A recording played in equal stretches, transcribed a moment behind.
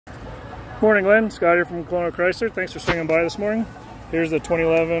Morning, Glenn. Scott here from Kelowna Chrysler. Thanks for swinging by this morning. Here's the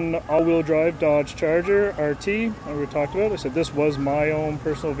 2011 all-wheel drive Dodge Charger RT that we talked about. I said this was my own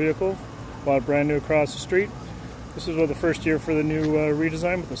personal vehicle. Bought brand new across the street. This is the first year for the new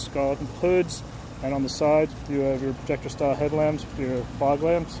redesign with the skeleton hoods, and on the sides you have your projector-style headlamps with your fog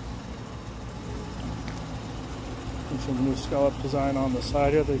lamps. And some new scallop design on the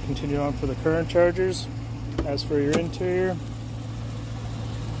side here. They continue on for the current Chargers. As for your interior,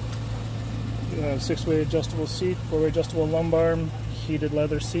 you have 6-way adjustable seat, 4-way adjustable lumbar, heated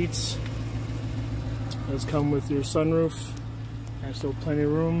leather seats. Those come with your sunroof, and still plenty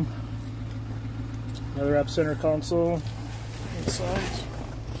of room. Another app center console inside.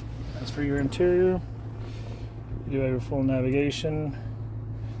 As for your interior, you do have your full navigation.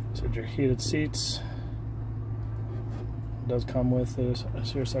 So your heated seats. It does come with a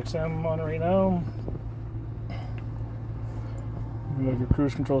Sirius XM on it right now. You have your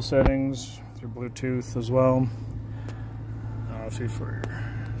cruise control settings, your Bluetooth as well. Obviously for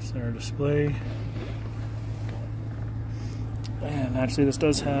your center display. And actually this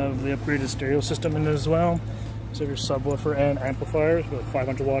does have the upgraded stereo system in it as well. So your subwoofer and amplifiers with a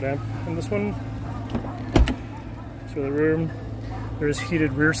 500 watt amp in this one. For the rear, there's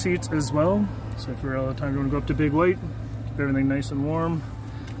heated rear seats as well. So if you're all the time you want to go up to Big White, keep everything nice and warm.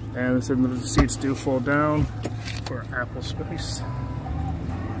 And the seats do fold down for ample space.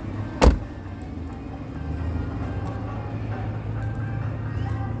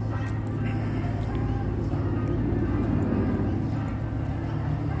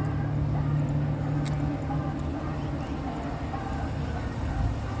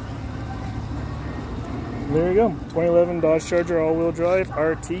 There you go, 2011 Dodge Charger all-wheel drive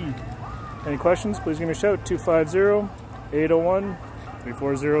RT. Any questions, please give me a shout,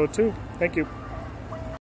 250-801-3402. Thank you.